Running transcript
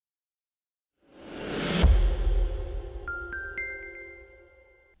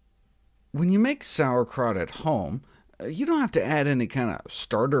When you make sauerkraut at home, you don't have to add any kind of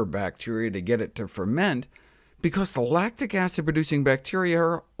starter bacteria to get it to ferment, because the lactic acid-producing bacteria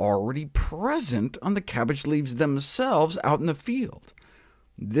are already present on the cabbage leaves themselves out in the field.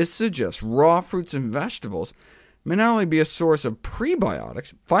 This suggests raw fruits and vegetables may not only be a source of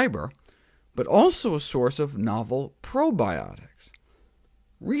prebiotics, fiber, but also a source of novel probiotics.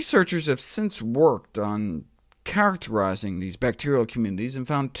 Researchers have since worked on characterizing these bacterial communities and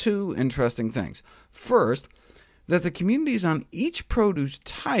found two interesting things. First, that the communities on each produce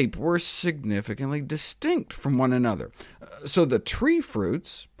type were significantly distinct from one another. So the tree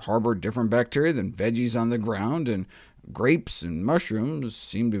fruits harbor different bacteria than veggies on the ground, and grapes and mushrooms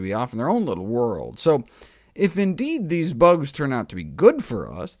seem to be off in their own little world. So if indeed these bugs turn out to be good for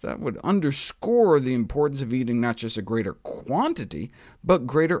us, that would underscore the importance of eating not just a greater quantity, but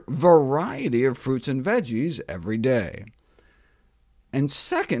greater variety of fruits and veggies every day. And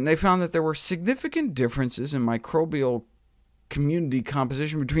second, they found that there were significant differences in microbial community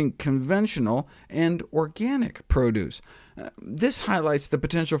composition between conventional and organic produce. This highlights the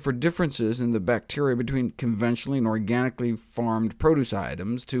potential for differences in the bacteria between conventionally and organically farmed produce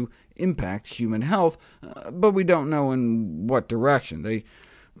items to impact human health, but we don't know in what direction. They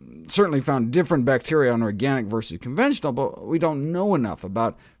certainly found different bacteria on organic versus conventional, but we don't know enough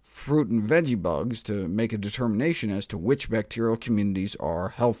about fruit and veggie bugs to make a determination as to which bacterial communities are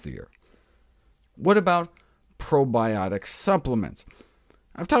healthier. What about probiotic supplements?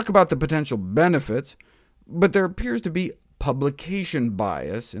 I've talked about the potential benefits, but there appears to be publication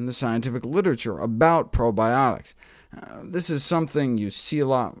bias in the scientific literature about probiotics. This is something you see a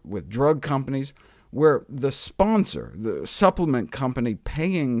lot with drug companies, where the sponsor, the supplement company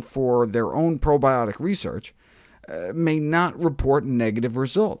paying for their own probiotic research, may not report negative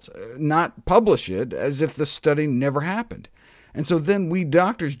results, not publish it as if the study never happened. And so then we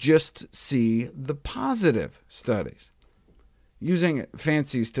doctors just see the positive studies. Using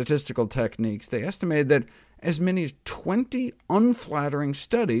fancy statistical techniques, they estimated that as many as 20 unflattering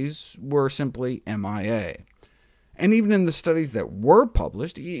studies were simply MIA. And even in the studies that were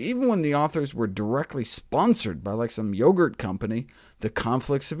published, even when the authors were directly sponsored by some yogurt company, the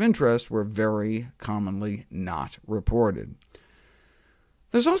conflicts of interest were very commonly not reported.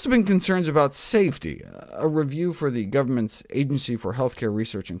 There's also been concerns about safety. A review for the government's Agency for Healthcare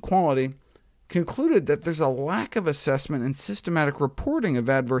Research and Quality concluded that there's a lack of assessment and systematic reporting of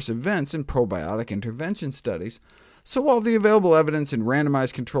adverse events in probiotic intervention studies. So while the available evidence in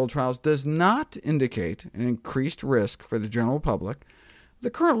randomized controlled trials does not indicate an increased risk for the general public, the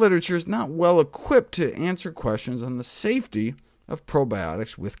current literature is not well equipped to answer questions on the safety of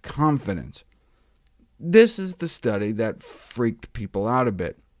probiotics with confidence. This is the study that freaked people out a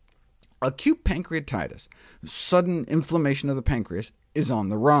bit. Acute pancreatitis, sudden inflammation of the pancreas, is on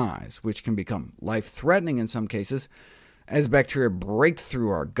the rise, which can become life-threatening in some cases, as bacteria break through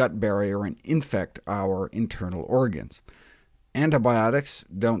our gut barrier and infect our internal organs. Antibiotics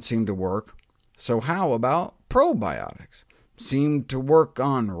don't seem to work, so how about probiotics? Seem to work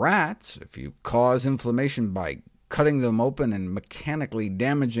on rats. If you cause inflammation by cutting them open and mechanically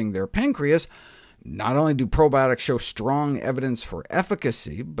damaging their pancreas, not only do probiotics show strong evidence for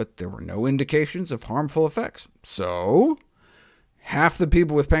efficacy, but there were no indications of harmful effects. So half the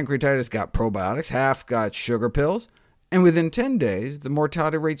people with pancreatitis got probiotics, half got sugar pills, and within 10 days, the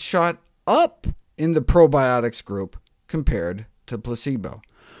mortality rate shot up in the probiotics group compared to placebo.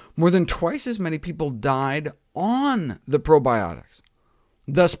 More than twice as many people died on the probiotics.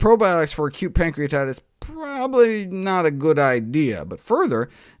 Thus, probiotics for acute pancreatitis probably not a good idea, but further,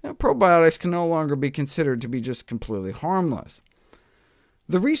 probiotics can no longer be considered to be just completely harmless.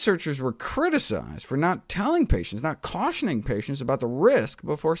 The researchers were criticized for not telling patients, not cautioning patients about the risk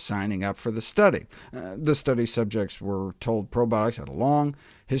before signing up for the study. The study subjects were told probiotics had a long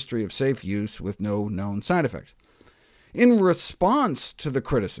history of safe use with no known side effects. In response to the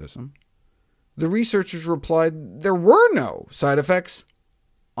criticism, the researchers replied there were no side effects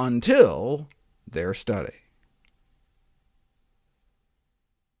until their study.